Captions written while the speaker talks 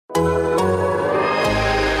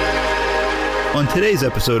On today's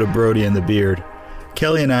episode of Brody and the Beard,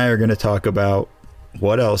 Kelly and I are going to talk about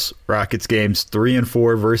what else? Rockets games 3 and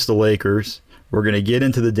 4 versus the Lakers. We're going to get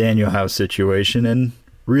into the Daniel House situation and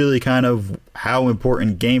really kind of how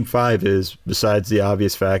important Game 5 is, besides the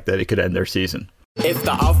obvious fact that it could end their season. If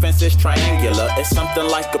the offense is triangular, it's something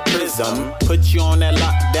like a prism. Put you on that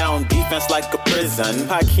lockdown defense like a prison.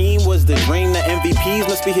 Hakeem was the dream, the MVPs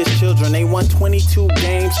must be his children. They won 22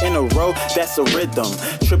 games in a row, that's a rhythm.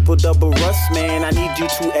 Triple-double Russ, man, I need you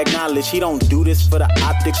to acknowledge he don't do this for the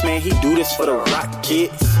optics, man, he do this for the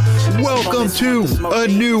Rockets. Welcome to a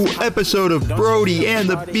new episode of Brody and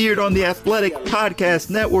the Beard on the Athletic Podcast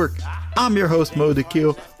Network. I'm your host, Mo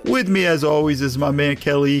DeKeel. With me, as always, is my man,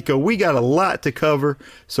 Kelly Iko. We got a lot to cover,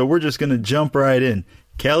 so we're just going to jump right in.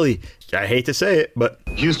 Kelly, I hate to say it, but...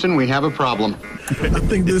 Houston, we have a problem. I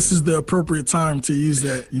think this is the appropriate time to use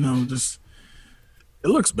that, it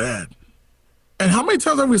looks bad. And how many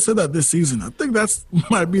times have we said that this season? I think that's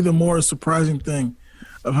might be the more surprising thing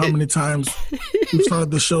of how many times we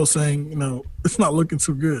started the show saying, it's not looking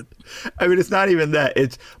so good. I mean, it's not even that.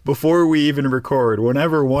 It's before we even record.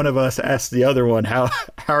 Whenever one of us asks the other one, how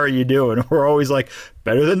are you doing? We're always like,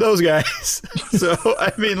 better than those guys. So,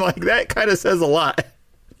 I mean, that kind of says a lot.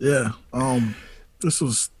 Yeah. Go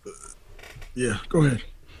ahead.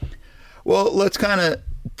 Well, let's kind of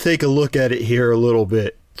take a look at it here a little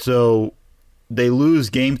bit. So, they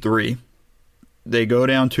lose Game 3. They go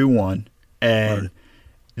down 2-1. And... Right.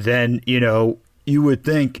 Then, you would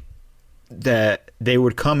think that they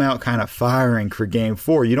would come out kind of firing for Game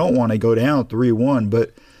 4. You don't want to go down 3-1,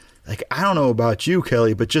 but, I don't know about you,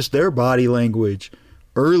 Kelly, but just their body language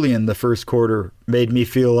early in the first quarter made me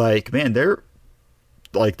feel like, man,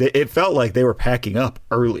 it felt like they were packing up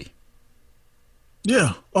early.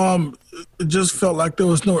 Yeah, it just felt like there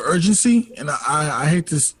was no urgency, and I hate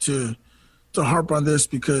to harp on this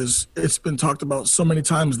because it's been talked about so many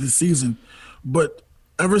times this season, but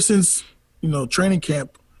ever since, training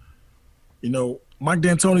camp, Mike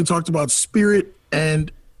D'Antoni talked about spirit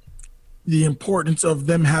and the importance of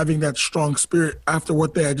them having that strong spirit after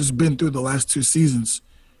what they had just been through the last 2 seasons.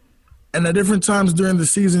 And at different times during the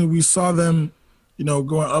season, we saw them,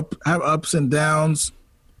 going up, have ups and downs.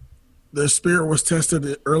 Their spirit was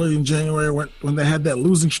tested early in January when they had that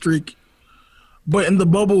losing streak. But in the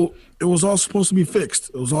bubble, it was all supposed to be fixed.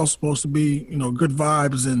 It was all supposed to be, good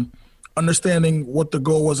vibes and understanding what the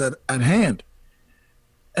goal was at hand.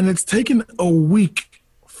 And it's taken a week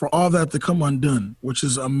for all that to come undone, which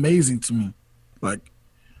is amazing to me.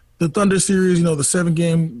 The Thunder series, the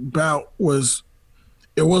 7-game bout was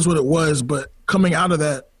what it was, but coming out of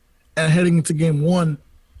that and heading into Game 1,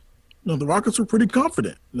 the Rockets were pretty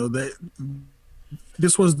confident.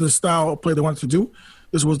 This was the style of play they wanted to do.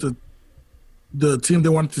 This was the team they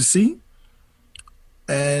wanted to see.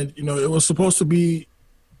 And, it was supposed to be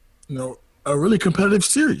a really competitive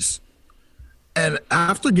series. And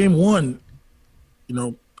after Game 1,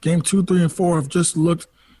 Game 2, 3, and 4 have just looked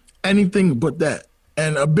anything but that.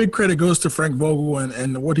 And a big credit goes to Frank Vogel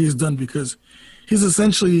and what he's done, because he's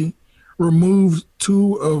essentially removed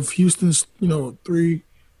 2 of Houston's, 3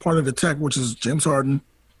 part of the tech, which is James Harden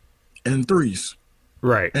and threes.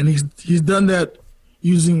 Right. And he's done that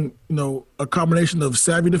using, a combination of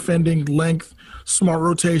savvy defending, length, smart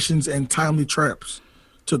rotations, and timely traps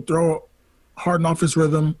to throw Harden off his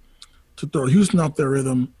rhythm, to throw Houston off their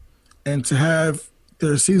rhythm, and to have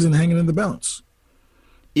their season hanging in the balance.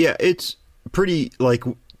 Yeah, it's pretty,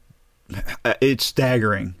 it's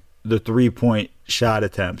staggering, the 3-point shot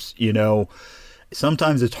attempts.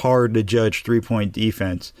 Sometimes it's hard to judge 3-point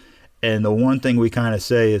defense, and the one thing we kind of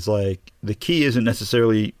say is, the key isn't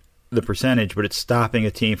necessarily the percentage, but it's stopping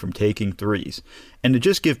a team from taking threes. And to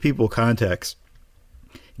just give people context,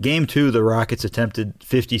 Game 2, the Rockets attempted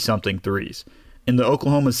 50-something threes. In the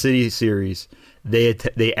Oklahoma City series, they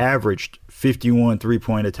averaged 51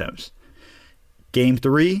 3-point attempts. Game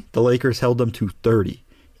 3, the Lakers held them to 30.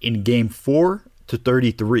 In Game 4, to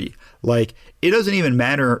 33. It doesn't even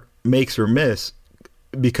matter makes or miss,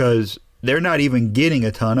 because they're not even getting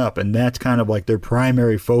a ton up, and that's kind of their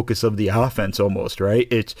primary focus of the offense almost, right?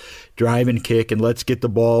 It's drive and kick, and let's get the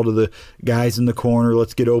ball to the guys in the corner,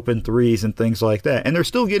 let's get open threes and things like that. And they're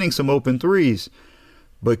still getting some open threes,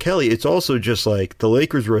 but Kelly, it's also just the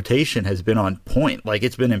Lakers' rotation has been on point.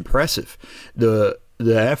 It's been impressive. The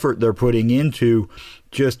effort they're putting into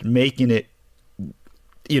just making it,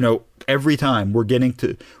 every time we're going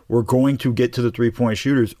to get to the 3-point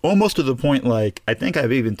shooters, almost to the point, I think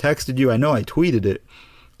I've even texted you. I know I tweeted it.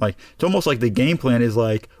 It's almost like the game plan is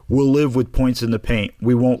we'll live with points in the paint.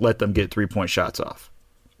 We won't let them get 3-point shots off.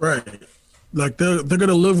 Right. They're going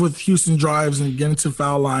to live with Houston drives and get into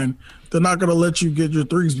foul line, They're not going to let you get your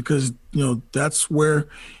threes because, that's where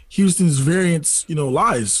Houston's variance,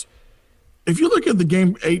 lies. If you look at the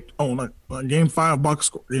game 5 box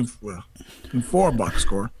score, game 4 box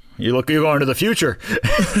score. You're going to the future.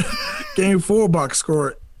 Game 4 box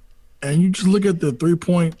score, and you just look at the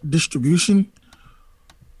 3-point distribution,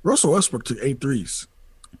 Russell Westbrook took 8 threes,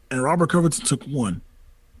 and Robert Covington took 1.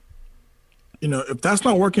 If that's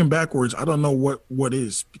not working backwards, I don't know what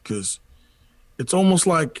is, because it's almost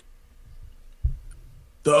like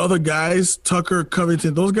the other guys, Tucker,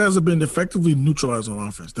 Covington, those guys have been effectively neutralized on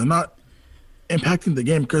offense. They're not impacting the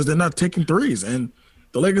game because they're not taking threes, and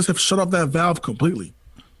the Lakers have shut off that valve completely.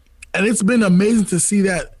 And it's been amazing to see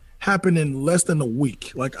that happen in less than a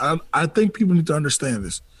week. Like, I think people need to understand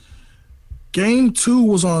this. Game 2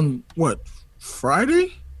 was on,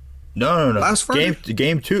 Friday? No. Last Friday?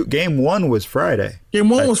 Game 1 was Friday. Game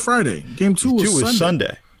 1 was Friday. Game 2 was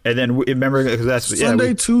Sunday. And then remember, because that's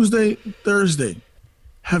Sunday, Tuesday, Thursday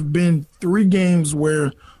have been 3 games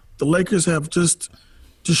where the Lakers have just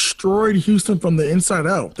destroyed Houston from the inside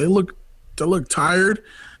out. They look tired.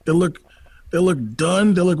 They look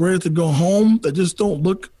done. They look ready to go home. They just don't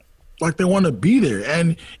look like they want to be there.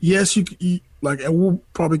 And yes, and we'll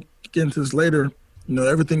probably get into this later.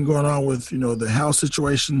 Everything going on with the house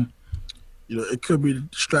situation. It could be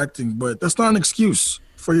distracting, but that's not an excuse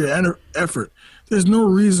for your effort. There's no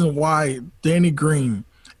reason why Danny Green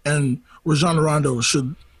and Rajon Rondo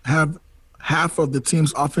should have half of the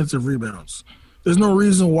team's offensive rebounds. There's no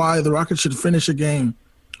reason why the Rockets should finish a game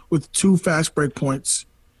with 2 fast break points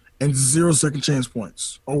and 0 second chance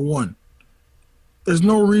points, or 1. There's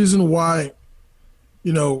no reason why,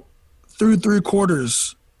 through 3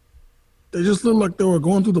 quarters, they just look like they were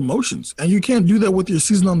going through the motions. And you can't do that with your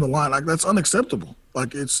season on the line. Like, that's unacceptable.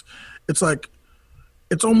 Like, it's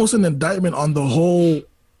almost an indictment on the whole,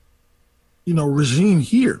 regime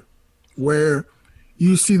here, where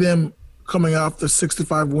you see them coming off the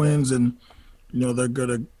 65 wins and, they're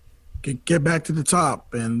going to get back to the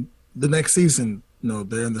top. And the next season,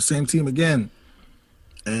 they're in the same team again.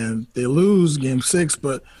 And they lose game 6,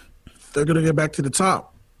 but they're going to get back to the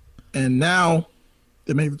top. And now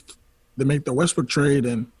they make the Westbrook trade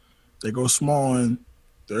and they go small and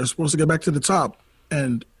they're supposed to get back to the top.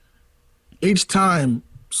 And each time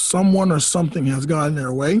someone or something has gotten in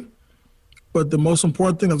their way, but the most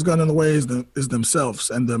important thing that's gotten in the way is themselves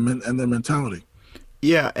and their mentality.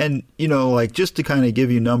 Yeah, and, just to kind of give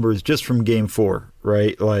you numbers just from Game 4,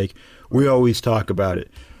 right? Like, we always talk about it.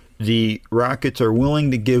 The Rockets are willing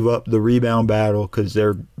to give up the rebound battle because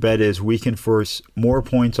their bet is we can force more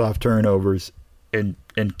points off turnovers and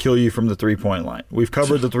kill you from the three-point line. We've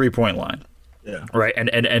covered the three-point line. Yeah. Right,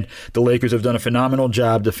 and the Lakers have done a phenomenal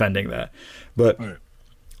job defending that. But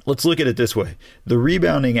let's look at it this way. The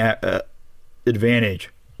rebounding advantage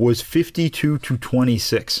was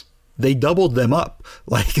 52-26. They doubled them up.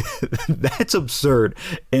 Like, that's absurd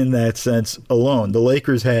in that sense alone. The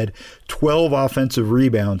Lakers had 12 offensive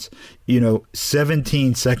rebounds,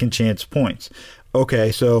 17 second chance points.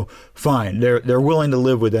 Okay, so fine. They're willing to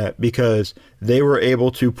live with that because they were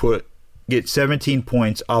able to get 17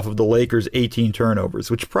 points off of the Lakers' 18 turnovers,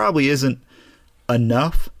 which probably isn't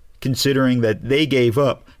enough considering that they gave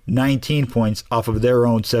up 19 points off of their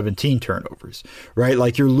own 17 turnovers, right?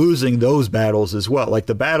 Like, you're losing those battles as well. Like,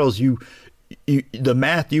 the battles the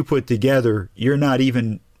math you put together, you're not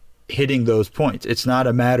even hitting those points. It's not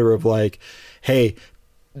a matter of like, hey,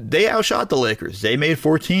 they outshot the Lakers. They made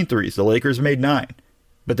 14 threes. The Lakers made 9,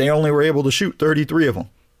 but they only were able to shoot 33 of them.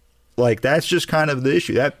 Like, that's just kind of the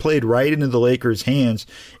issue. That played right into the Lakers' hands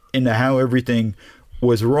into how everything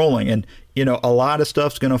was rolling. And, a lot of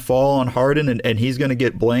stuff's going to fall on Harden, and he's going to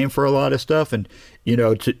get blamed for a lot of stuff. And,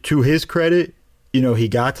 to his credit, he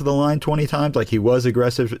got to the line 20 times. Like, he was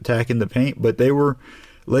aggressive attacking the paint, but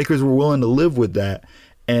Lakers were willing to live with that.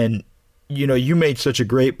 And, you made such a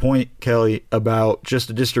great point, Kelly, about just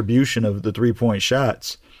the distribution of the 3-point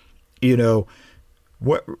shots.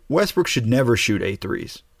 Westbrook should never shoot 8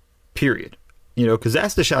 threes, period. Because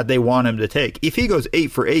that's the shot they want him to take. If he goes 8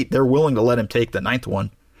 for 8, they're willing to let him take the 9th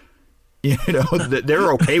one.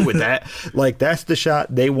 They're okay with that. Like, that's the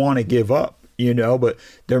shot they want to give up, but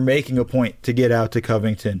they're making a point to get out to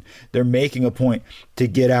Covington. They're making a point to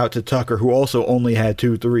get out to Tucker, who also only had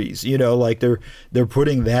 2 threes. Like, they're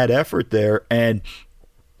putting that effort there. And,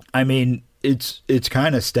 I mean, it's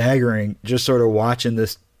kind of staggering just sort of watching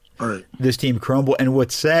this team crumble. And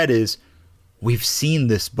what's sad is we've seen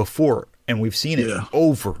this before, and we've seen it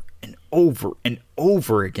over and over and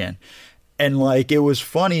over again. And, like, it was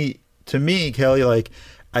funny to me, Kelly, like,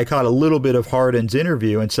 I caught a little bit of Harden's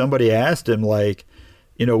interview, and somebody asked him, like,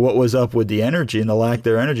 what was up with the energy and the lack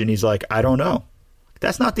thereof energy. And he's like, I don't know.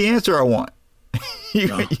 That's not the answer I want.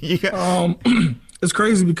 It's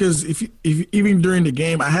crazy because if even during the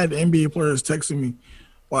game, I had NBA players texting me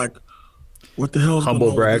like, "What the hell's going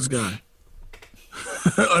on with this guy?"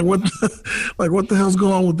 what the hell's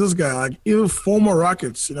going on with this guy? Like even former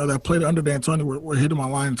Rockets, that played under D'Antoni were hitting my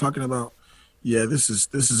line talking about, yeah, this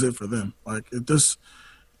is it for them. Like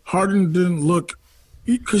Harden didn't look,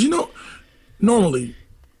 because normally,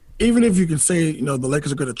 even if you can say the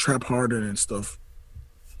Lakers are going to trap Harden and stuff,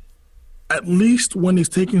 at least when he's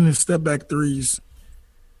taking his step back threes,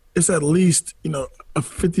 it's at least, a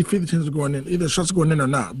 50-50 chance of going in. Either shots are going in or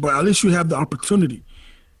not. But at least you have the opportunity.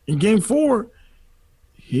 In Game 4,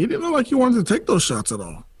 he didn't look like he wanted to take those shots at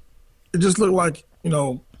all. It just looked like,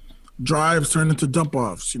 drives turned into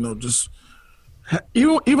dump-offs. Just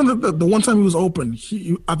even the one time he was open,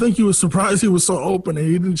 I think he was surprised he was so open and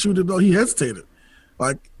he didn't shoot it, though. He hesitated.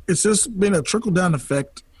 Like, it's just been a trickle-down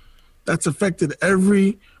effect that's affected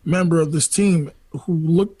every member of this team who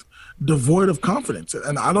looked devoid of confidence.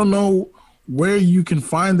 And I don't know where you can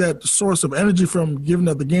find that source of energy from, given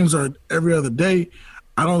that the games are every other day.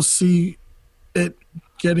 I don't see it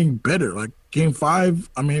getting better. Like Game 5,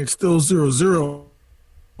 it's still 0-0,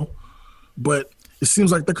 but it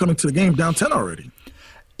seems like they're coming to the game down 10 already.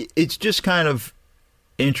 It's just kind of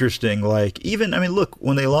interesting. Like look,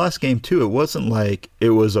 when they lost Game 2, it wasn't like it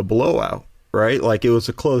was a blowout, right? Like it was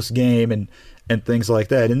a close game and things like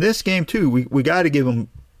that. In this game too, we got to give them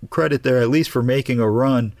credit there, at least for making a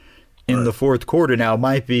run in the fourth quarter. Now it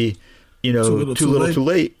might be, too little too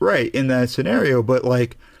late, right, in that scenario. But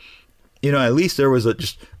like, at least there was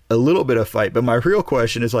just a little bit of fight. But my real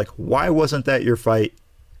question is like, why wasn't that your fight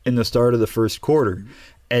in the start of the first quarter?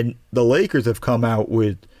 And the Lakers have come out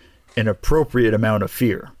with an appropriate amount of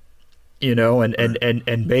fear,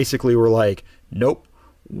 and basically we're like, nope,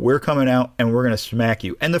 we're coming out and we're going to smack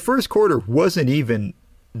you. And the first quarter wasn't even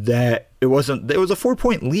that. It was a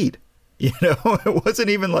 4-point lead. It wasn't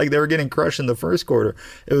even like they were getting crushed in the first quarter.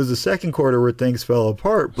 It was the second quarter where things fell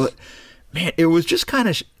apart. But man, it was just kind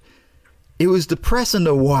of, it was depressing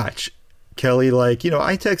to watch, Kelly. Like,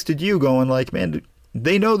 I texted you going like, man,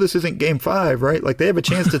 they know this isn't Game 5, right? Like they have a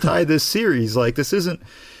chance to tie this series. Like this isn't,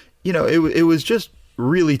 it was just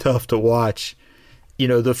really tough to watch.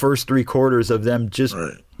 The first three quarters of them just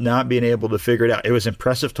not being able to figure it out. It was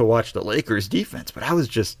impressive to watch the Lakers defense, but I was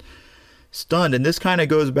just stunned. And this kind of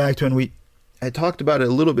goes back to when I talked about it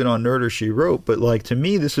a little bit on Nerd or She Wrote, but like to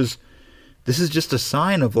me, this is just a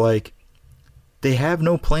sign of like they have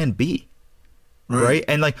no plan B, right?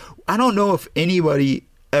 And like I don't know if anybody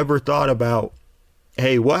ever thought about,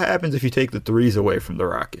 hey, what happens if you take the threes away from the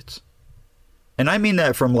Rockets? And I mean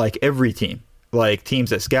that from like every team. Like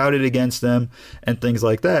teams that scouted against them and things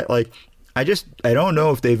like that. Like, I don't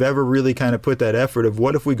know if they've ever really kind of put that effort of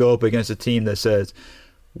what if we go up against a team that says,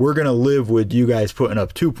 we're going to live with you guys putting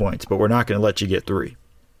up 2 points, but we're not going to let you get 3.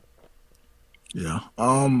 Yeah.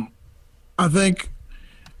 I think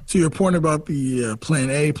to your point about the plan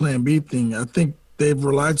A, plan B thing, I think they've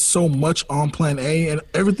relied so much on plan A, and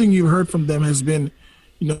everything you've heard from them has been,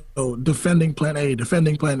 defending plan A,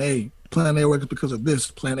 defending plan A. Plan A works because of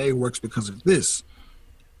this. Plan A works because of this.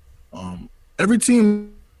 Every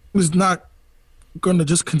team is not going to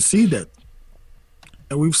just concede that.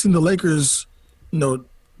 And we've seen the Lakers,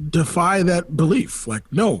 defy that belief. Like,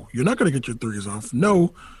 no, you're not going to get your threes off.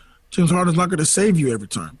 No, James Harden's not going to save you every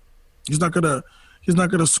time. He's not going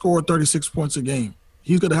to score 36 points a game.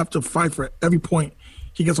 He's going to have to fight for every point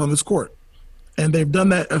he gets on this court. And they've done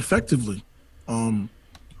that effectively.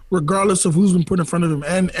 Regardless of who's been put in front of him.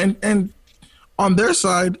 And on their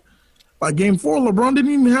side, like Game 4, LeBron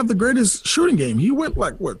didn't even have the greatest shooting game. He went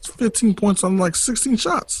 15 points on 16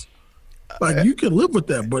 shots. Like you can live with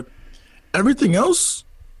that, but everything else,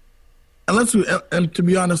 and to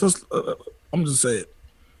be honest, I'm just say it.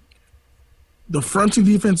 The fronting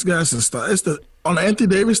defense guys on Anthony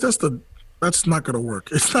Davis. That's not going to work.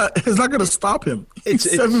 It's not going to stop him.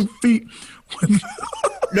 He's 7 feet.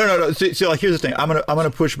 No. So like, here's the thing. I'm gonna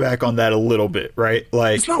push back on that a little bit, right?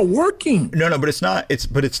 Like, it's not working. No, but it's not.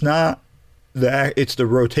 It's not that. It's the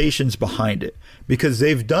rotations behind it, because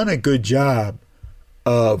they've done a good job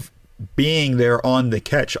of being there on the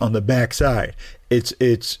catch on the backside. You're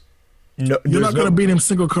not going to beat him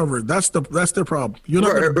single covered. That's their problem. You're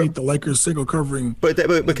not going to beat the Lakers single covering. But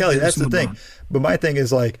Kelly, that's the thing. But my thing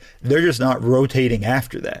is like they're just not rotating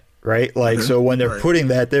after that. Right? Like, so when they're putting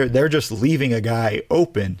that there, they're just leaving a guy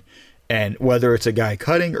open, and whether it's a guy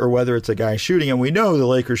cutting or whether it's a guy shooting, and we know the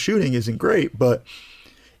Lakers shooting isn't great, but,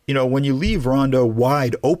 when you leave Rondo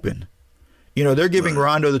wide open, You know, they're giving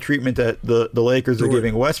Rondo the treatment that the Lakers are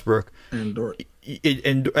giving Westbrook and Dort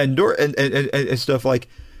and stuff like.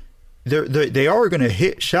 They are going to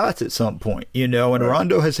hit shots at some point, you know, and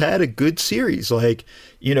Rondo has had a good series. Like,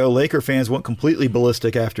 you know, Laker fans went completely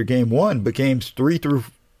ballistic after game 1, but games 2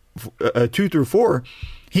 through 4,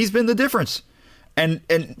 he's been the difference. And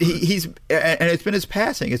he's it's been his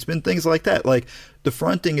passing. It's been things like that. Like, the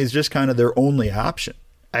fronting is just kind of their only option.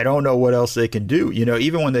 I don't know what else they can do. You know,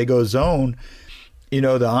 even when they go zone, you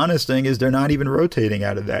know, the honest thing is they're not even rotating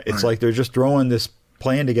out of that. It's like they're just throwing this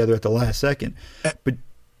plan together at the last second. But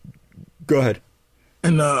go ahead.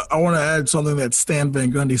 And I want to add something that Stan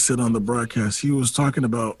Van Gundy said on the broadcast. He was talking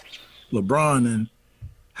about LeBron and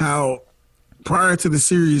how prior to the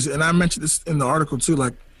series, and I mentioned this in the article too,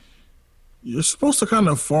 like, you're supposed to kind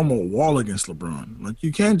of form a wall against LeBron. Like,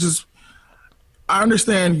 you can't just – I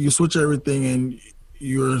understand you switch everything and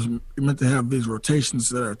you're meant to have these rotations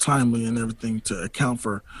that are timely and everything to account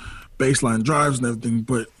for baseline drives and everything,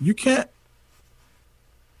 but you can't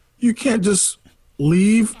just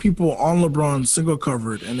leave people on LeBron single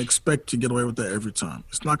covered and expect to get away with that every time.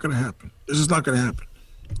 It's not going to happen. It's just not going to happen.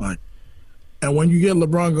 Like, and when you get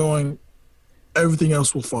LeBron going, everything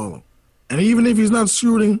else will follow. And even if he's not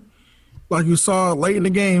shooting, like you saw late in the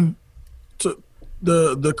game, to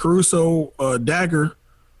the Caruso dagger,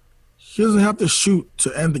 he doesn't have to shoot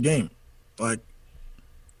to end the game. Like,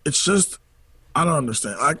 it's just, I don't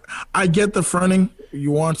understand. I get the fronting.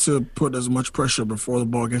 You want to put as much pressure before the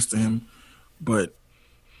ball gets to him, but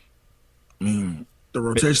I mean, the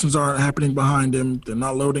rotations aren't happening behind him. They're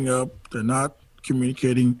not loading up. They're not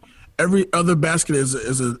communicating. Every other basket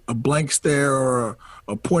is a blank stare or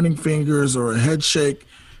a pointing fingers or a head shake.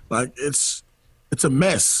 Like, it's a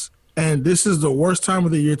mess. And this is the worst time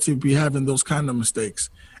of the year to be having those kind of mistakes.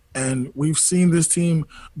 And we've seen this team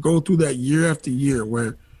go through that year after year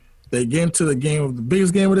where they get into the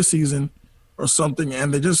biggest game of the season or something,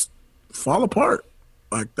 and they just fall apart.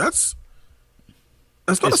 Like, that's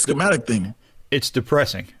not a schematic thing. It's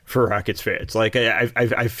depressing for Rockets fans. Like,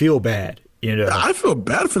 I feel bad, you know. I feel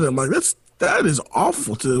bad for them. Like, that is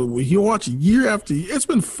awful to you watch year after year. It's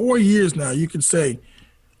been 4 years now, you could say,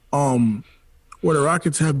 where the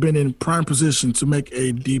Rockets have been in prime position to make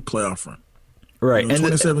a deep playoff run. Right. You know,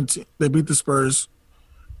 2017, they beat the Spurs,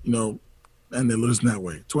 you know, and they lose that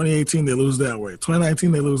way. 2018, they lose that way.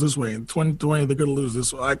 2019, they lose this way. And 2020, they're going to lose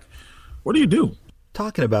this way. Like, what do you do?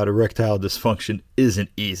 Talking about erectile dysfunction isn't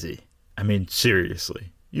easy. I mean,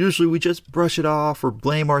 seriously. Usually we just brush it off or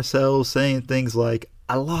blame ourselves, saying things like,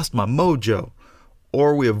 I lost my mojo.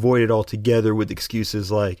 Or we avoid it altogether with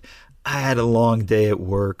excuses like, I had a long day at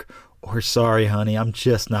work, or sorry, honey, I'm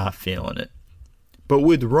just not feeling it. But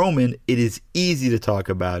with Roman, it is easy to talk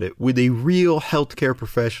about it with a real healthcare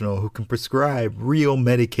professional who can prescribe real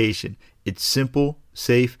medication. It's simple,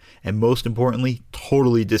 safe, and most importantly,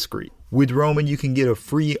 totally discreet. With Roman, you can get a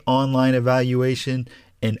free online evaluation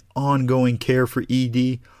and ongoing care for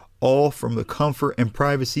ED, all from the comfort and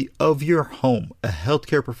privacy of your home. A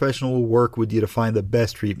healthcare professional will work with you to find the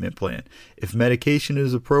best treatment plan. If medication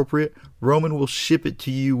is appropriate, Roman will ship it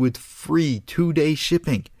to you with free 2-day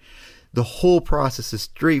shipping. The whole process is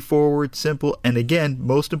straightforward, simple, and again,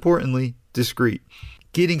 most importantly, discreet.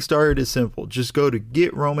 Getting started is simple. Just go to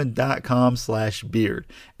GetRoman.com/beard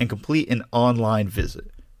and complete an online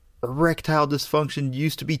visit. Erectile dysfunction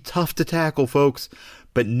used to be tough to tackle, folks,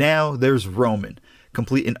 but now there's Roman.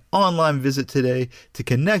 Complete an online visit today to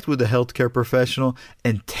connect with a healthcare professional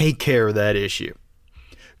and take care of that issue.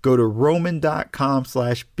 Go to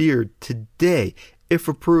Roman.com/beard today. If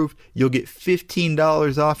approved, you'll get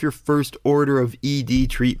 $15 off your first order of ED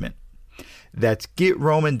treatment. That's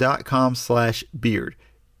GetRoman.com/beard.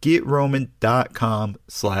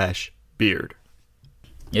 GetRoman.com/beard.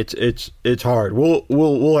 It's hard.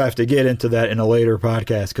 We'll have to get into that in a later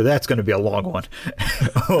podcast because that's going to be a long one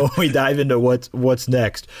when we dive into what's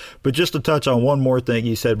next. But just to touch on one more thing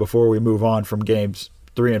you said before we move on from games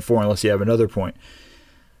 3 and 4, unless you have another point.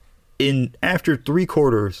 After 3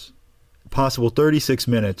 quarters, possible 36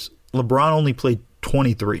 minutes, LeBron only played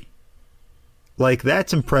 23. Like,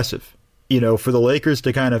 that's impressive. You know, for the Lakers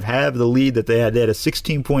to kind of have the lead that they had. They had a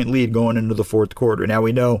 16-point lead going into the fourth quarter. Now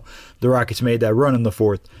we know the Rockets made that run in the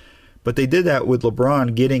fourth, but they did that with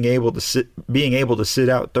LeBron being able to sit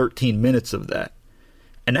out 13 minutes of that.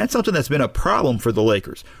 And that's something that's been a problem for the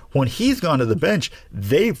Lakers. When he's gone to the bench,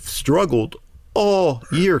 they've struggled all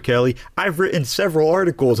year, Kelly. I've written several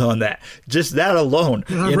articles on that. Just that alone,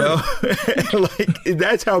 you know, like,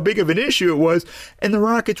 that's how big of an issue it was. And the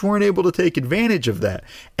Rockets weren't able to take advantage of that.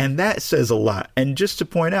 And that says a lot. And just to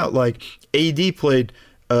point out, like, AD played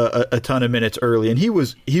a ton of minutes early, and he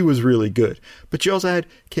was really good. But you also had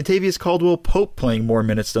Kentavious Caldwell-Pope playing more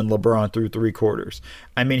minutes than LeBron through 3 quarters.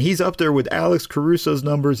 I mean, he's up there with Alex Caruso's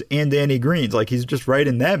numbers and Danny Green's. Like, he's just right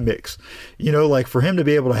in that mix. You know, like, for him to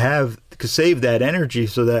be able to save that energy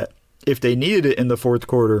so that if they needed it in the fourth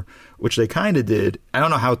quarter, which they kind of did, I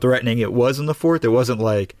don't know how threatening it was in the fourth. It wasn't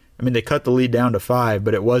like, I mean, they cut the lead down to 5,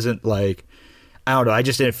 but it wasn't like, I don't know. I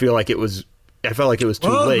just didn't feel like it was. I felt like it was too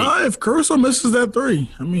late. No, if Caruso misses that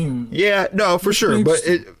 3, I mean, yeah, no, for sure, but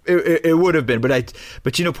it would have been.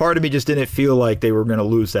 But you know, part of me just didn't feel like they were going to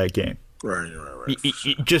lose that game. Right.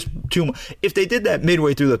 Just too much. If they did that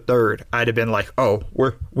midway through the third, I'd have been like, oh,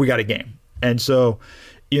 we got a game. And so,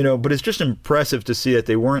 you know, but it's just impressive to see that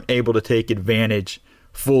they weren't able to take advantage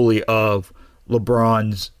fully of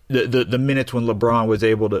LeBron's the minutes when LeBron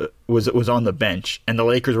was on the bench, and the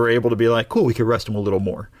Lakers were able to be like, cool, we could rest him a little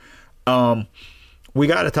more. We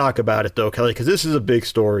got to talk about it though, Kelly, because this is a big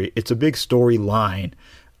story. It's a big storyline.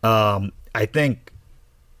 I think,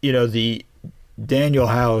 you know, the Daniel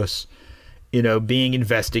House, you know, being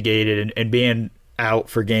investigated and being out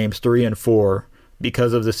for games 3 and 4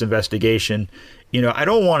 because of this investigation. You know, I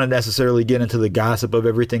don't want to necessarily get into the gossip of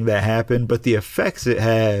everything that happened, but the effects it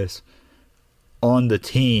has on the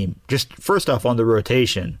team, just first off on the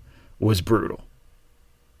rotation, was brutal.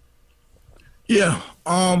 Yeah.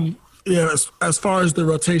 Yeah, as far as the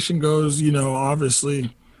rotation goes, you know,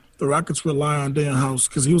 obviously the Rockets rely on Daniel House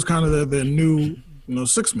because he was kind of their new, you know,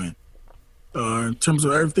 6-man. In terms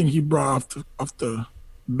of everything he brought off the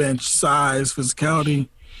bench, size, physicality,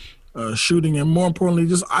 shooting, and more importantly,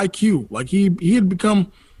 just IQ. Like he had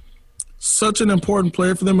become such an important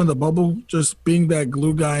player for them in the bubble, just being that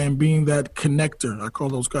glue guy and being that connector. I call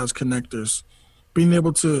those guys connectors. Being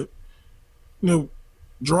able to, you know,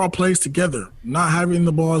 draw plays together, not having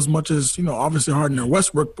the ball as much as, you know, obviously Harden or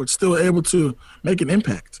Westbrook, but still able to make an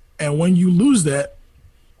impact. And when you lose that,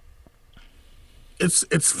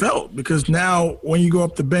 it's felt, because now when you go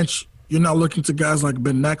up the bench, you're not looking to guys like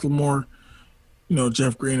Ben McLemore, you know,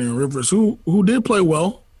 Jeff Green and Rivers, who did play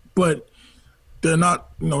well, but they're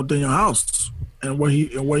not, you know, Daniel House and what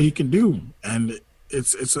he can do. And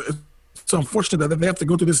it's unfortunate that they have to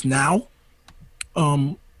go through this now.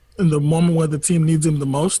 In the moment where the team needs him the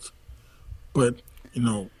most. But, you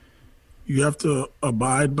know, you have to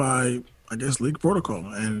abide by, I guess, league protocol.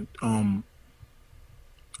 And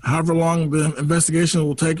however long the investigation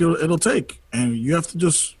will take, it'll take. And you have to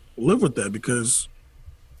just live with that, because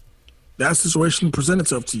that situation presents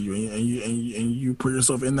itself to you, and you put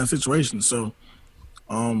yourself in that situation. So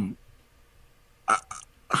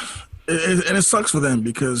it sucks for them,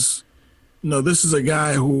 because, you know, this is a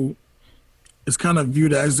guy who is kind of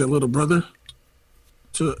viewed as their little brother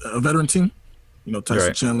to a veteran team. You know,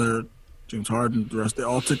 Tyson Chandler, James Harden, the rest, they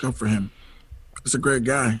all took up for him. He's a great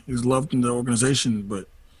guy. He's loved in the organization, but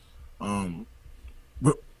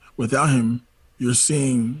without him, you're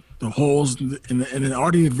seeing the holes in an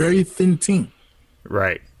already very thin team.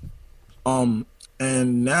 Right. And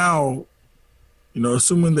now, you know,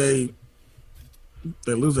 assuming they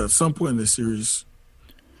lose at some point in this series,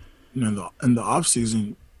 you know, in the off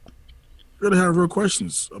season, you're gonna have real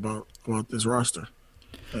questions about this roster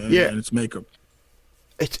and its makeup.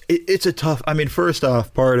 It's a tough. I mean, first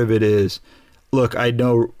off, part of it is, look, I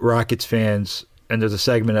know Rockets fans, and there's a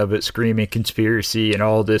segment of it screaming conspiracy and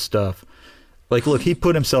all this stuff. Like, look, he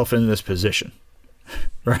put himself in this position,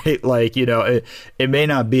 right? Like, you know, it may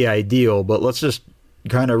not be ideal, but let's just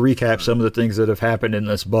kind of recap some of the things that have happened in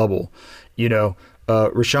this bubble. You know,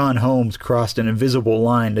 Richaun Holmes crossed an invisible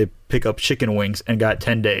line to pick up chicken wings and got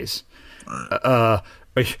 10 days. The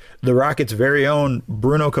Rockets' very own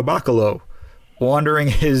Bruno Caboclo wandering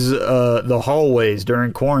the hallways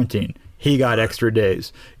during quarantine. He got extra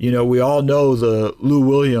days. You know, we all know the Lou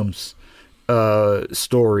Williams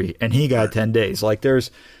story, and he got 10 days. Like,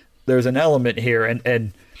 there's an element here,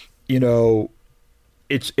 and you know,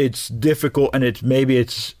 it's difficult, and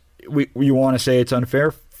you want to say it's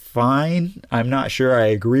unfair. Fine, I'm not sure I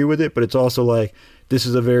agree with it, but it's also like, this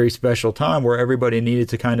is a very special time where everybody needed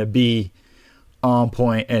to kind of be on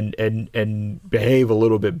point and behave a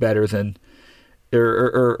little bit better than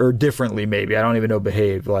or differently, maybe. I don't even know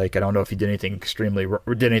behave. Like, I don't know if he did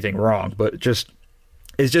anything wrong, but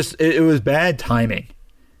it was bad timing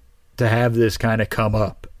to have this kind of come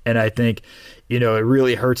up. And I think, you know, it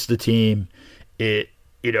really hurts the team. You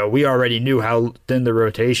know, we already knew how thin the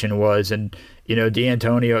rotation was, and, you know,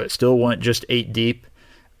 D'Antonio still went just 8 deep,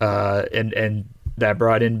 and that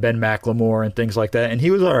brought in Ben McLemore and things like that. And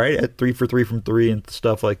he was all right at 3 for 3 from 3 and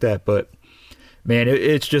stuff like that. But, man,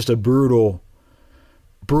 it's just a brutal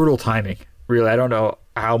timing, really. I don't know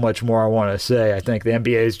how much more I want to say. I think the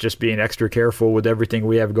NBA is just being extra careful with everything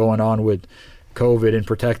we have going on with COVID and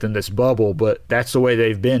protecting this bubble, but that's the way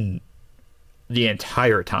they've been the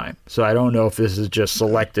entire time. So I don't know if this is just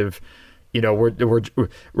selective. We're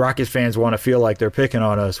Rockets fans want to feel like they're picking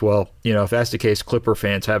on us. Well, if that's the case, Clipper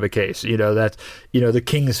fans have a case. The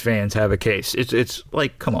Kings fans have a case. It's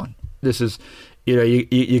like, come on, this is,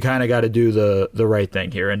 you kind of got to do the right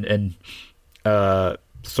thing here, and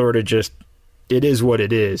sort of just, it is what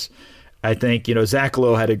it is. I think, Zach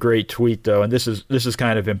Lowe had a great tweet though, and this is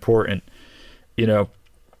kind of important.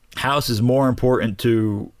 House is more important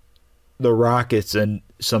to the Rockets than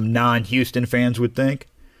some non-Houston fans would think,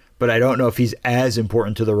 but I don't know if he's as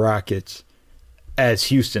important to the Rockets as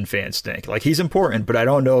Houston fans think. Like, he's important, but I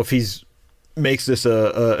don't know if he's makes this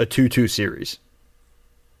a 2-2 series.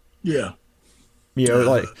 Yeah.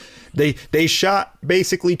 Like they shot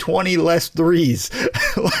basically 20 less threes.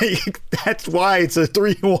 Like, that's why it's a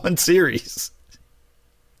 3-1 series.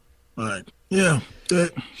 Right. Yeah.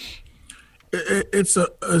 It's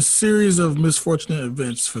a series of misfortunate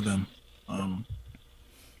events for them,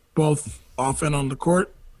 both off and on the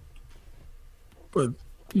court. But,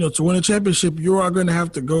 to win a championship, you are going to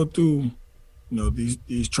have to go through,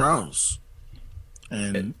 these trials.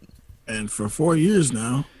 And for 4 years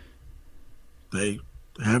now, they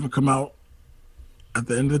haven't come out at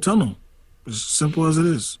the end of the tunnel. As simple as it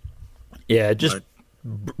is. Yeah, just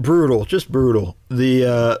brutal, just brutal.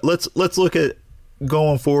 The let's look at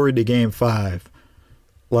going forward to Game 5.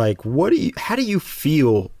 Like, how do you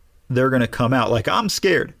feel they're going to come out? Like, I'm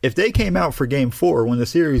scared. If they came out for Game 4 when the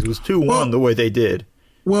series was 2-1 the way they did.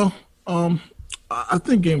 Well, I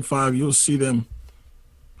think Game 5 you'll see them,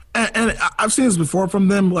 and I've seen this before from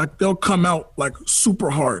them. Like, they'll come out like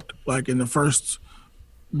super hard, like in the first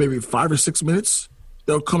maybe 5 or 6 minutes.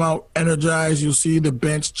 They'll come out energized. You'll see the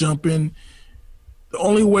bench jumping. The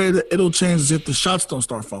only way that it'll change is if the shots don't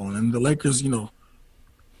start falling and the Lakers,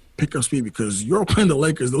 pick up speed, because you're playing the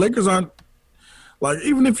Lakers. The Lakers aren't, like,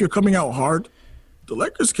 even if you're coming out hard, the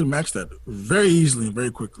Lakers can match that very easily and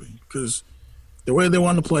very quickly, because the way they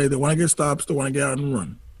want to play, they want to get stops, they want to get out and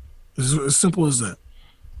run. It's as simple as that.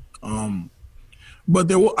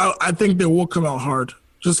 But I think they will come out hard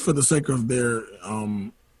just for the sake of their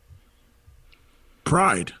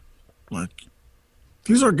pride. Like,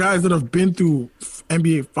 these are guys that have been through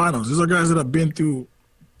NBA Finals. These are guys that have been through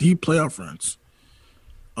deep playoff runs.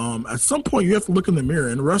 At some point, you have to look in the mirror.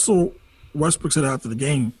 And Russell Westbrook said after the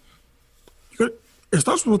game, it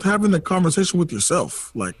starts with having the conversation with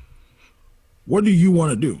yourself. Like, what do you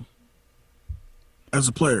want to do as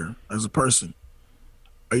a player, as a person?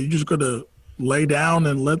 Are you just going to lay down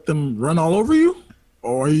and let them run all over you?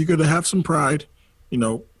 Or are you going to have some pride,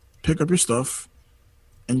 pick up your stuff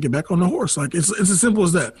and get back on the horse? Like, it's as simple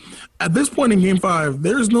as that. At this point in Game 5,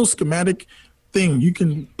 there is no schematic thing you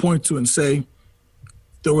can point to and say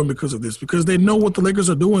they'll win because of this, because they know what the Lakers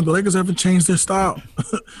are doing. The Lakers haven't changed their style.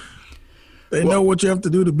 They know what you have to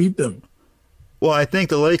do to beat them. Well, I think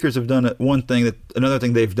the Lakers have done another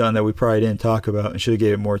thing they've done that we probably didn't talk about and should have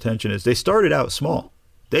gave it more attention is they started out small.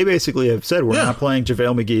 They basically have said, we're not playing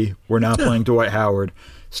JaVale McGee. We're not playing Dwight Howard.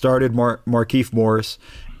 Started Markieff Morris,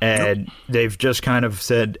 and they've just kind of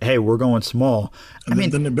said, hey, we're going small. Then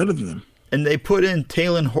they're better than them. And they put in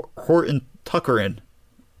Talen Horton Tucker in,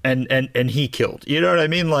 and he killed. You know what I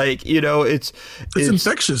mean? Like, it's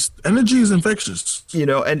infectious. Energy is infectious.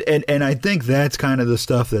 And I think that's kind of the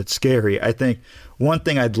stuff that's scary. I think one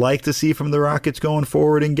thing I'd like to see from the Rockets going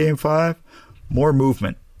forward in Game 5, more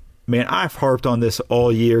movement. Man, I've harped on this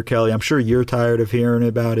all year, Kelly. I'm sure you're tired of hearing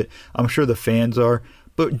about it. I'm sure the fans are.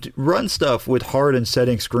 But run stuff with Harden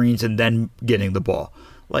setting screens and then getting the ball.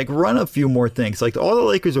 Like, run a few more things. Like, all the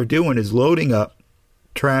Lakers are doing is loading up,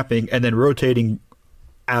 trapping, and then rotating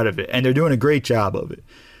out of it. And they're doing a great job of it.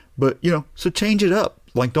 But, so change it up.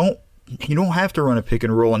 Like, you don't have to run a pick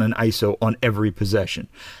and roll and an ISO on every possession.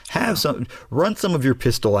 Run some of your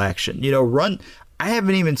pistol action. I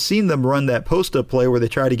haven't even seen them run that post-up play where they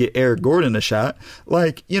try to get Eric Gordon a shot.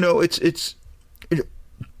 Like, it's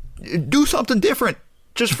do something different,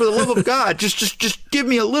 just for the love of God. Just give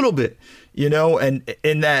me a little bit, and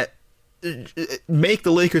in that, make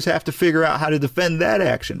the Lakers have to figure out how to defend that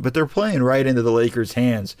action. But they're playing right into the Lakers'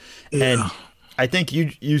 hands, and I think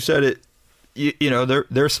you said it.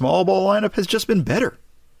 Their small ball lineup has just been better.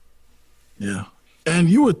 Yeah, and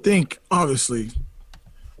you would think, obviously,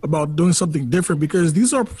 about doing something different, because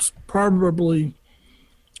these are probably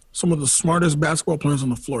some of the smartest basketball players on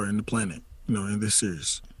the floor in the planet, in this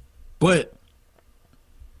series. But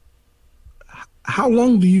how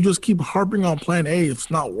long do you just keep harping on plan A if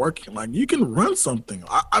it's not working? Like, you can run something.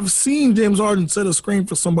 I've seen James Harden set a screen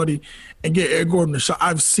for somebody and get Eric Gordon a shot.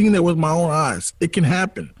 I've seen it with my own eyes. It can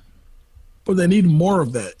happen. But they need more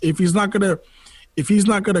of that. If he's not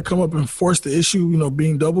gonna come up and force the issue,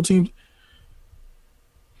 being double teamed,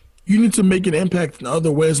 you need to make an impact in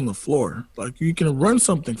other ways on the floor. Like, you can run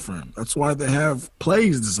something for him. That's why they have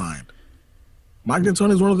plays designed. Mike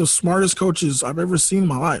D'Antoni is one of the smartest coaches I've ever seen in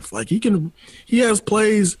my life. Like, he has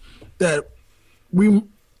plays that we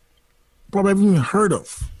probably haven't even heard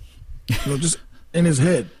of, just in his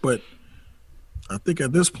head. But I think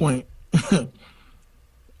at this point,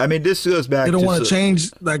 I mean, this goes back. They don't want to change.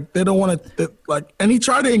 Like, they don't want to. Like, and he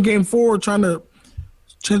tried it in Game 4,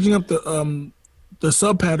 changing up the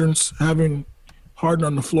sub patterns, having Harden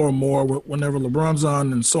on the floor more whenever LeBron's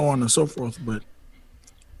on, and so on and so forth. But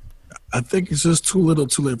I think it's just too little,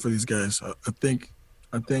 too late for these guys. I think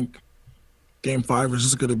Game 5 is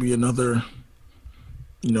just going to be another,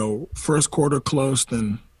 first quarter close,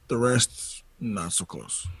 then the rest not so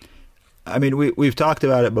close. I mean, we've talked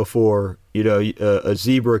about it before. A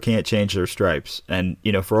zebra can't change their stripes, and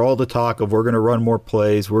for all the talk of we're going to run more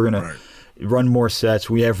plays, we're going to run more sets.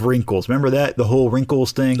 We have wrinkles. Remember that, the whole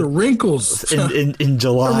wrinkles thing? The wrinkles in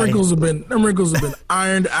July. Them wrinkles have been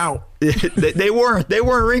ironed out. they weren't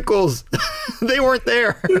wrinkles. They weren't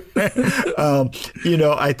there.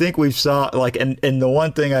 I think we saw and the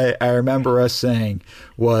one thing I remember us saying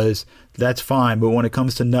was, that's fine, but when it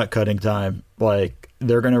comes to nut cutting time,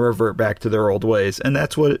 they're going to revert back to their old ways, and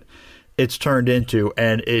that's what it's turned into,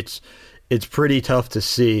 and it's pretty tough to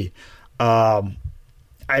see.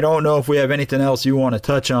 I don't know if we have anything else you want to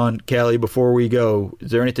touch on, Kelly, before we go.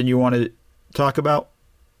 Is there anything you want to talk about?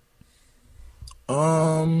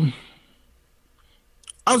 I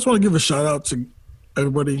just want to give a shout out to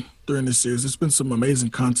everybody during this series. It's been some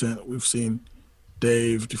amazing content. We've seen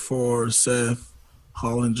Dave, DeFore, Seth,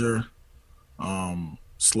 Hollinger,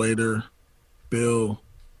 Slater, Bill.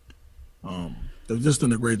 They've just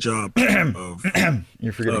done a great job of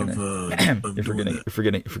You're forgetting a name. You're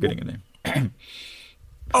forgetting a name.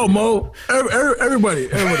 Oh, Mo! Everybody!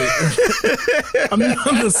 I'm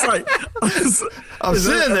on the site. I'm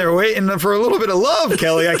sitting there waiting for a little bit of love,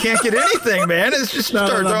 Kelly. I can't get anything, man. It's just start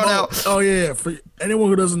throwing out. Oh yeah! For anyone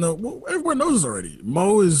who doesn't know, well, everyone knows this already.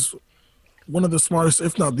 Mo is one of the smartest,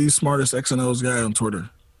 if not the smartest, X and O's guy on Twitter.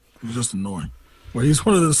 He's just annoying. Well, he's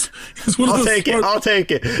one of those. I'll take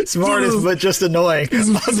it. Smartest, but just annoying. He's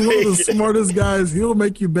one of the smartest guys. He'll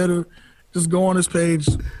make you better. Just go on his page,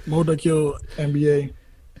 Mo Dakhil NBA.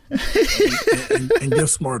 and get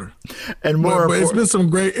smarter and more. But it's been some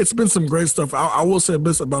great stuff. I will say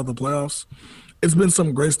this about the playoffs. It's been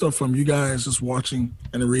some great stuff from you guys, just watching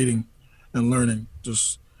and reading and learning.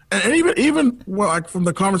 And even from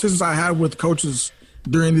the conversations I had with coaches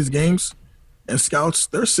during these games and scouts,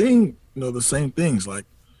 they're seeing the same things. Like,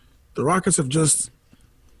 the Rockets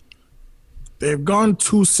they've gone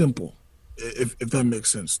too simple, if that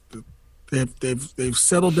makes sense. They've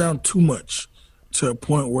settled down too much to a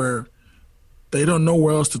point where they don't know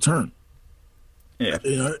where else to turn. Yeah.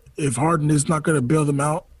 If Harden is not going to bail them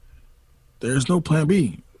out, there's no plan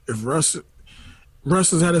B. If Russ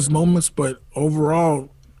has had his moments, but overall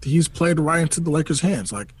he's played right into the Lakers'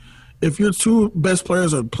 hands. Like, if your two best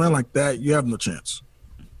players are playing like that, you have no chance.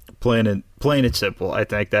 Plain and simple. I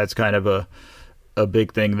think that's kind of a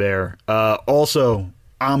big thing there. Also,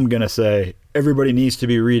 I'm gonna say everybody needs to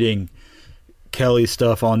be reading Kelly's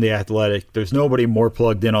stuff on The Athletic. There's nobody more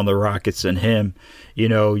plugged in on the Rockets than him.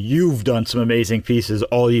 You've done some amazing pieces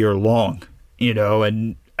all year long,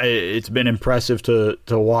 and it's been impressive to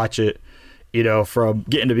watch it, from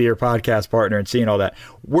getting to be your podcast partner and seeing all that.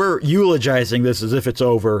 We're eulogizing this as if it's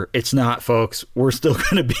over. It's not, folks. We're still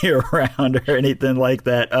going to be around or anything like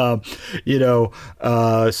that.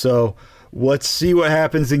 So let's see what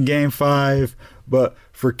happens in Game 5. But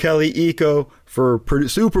for Kelly Iko, for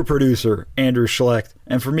super producer Andrew Schlecht,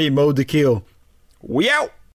 and for me, Mo Dakhil, we out.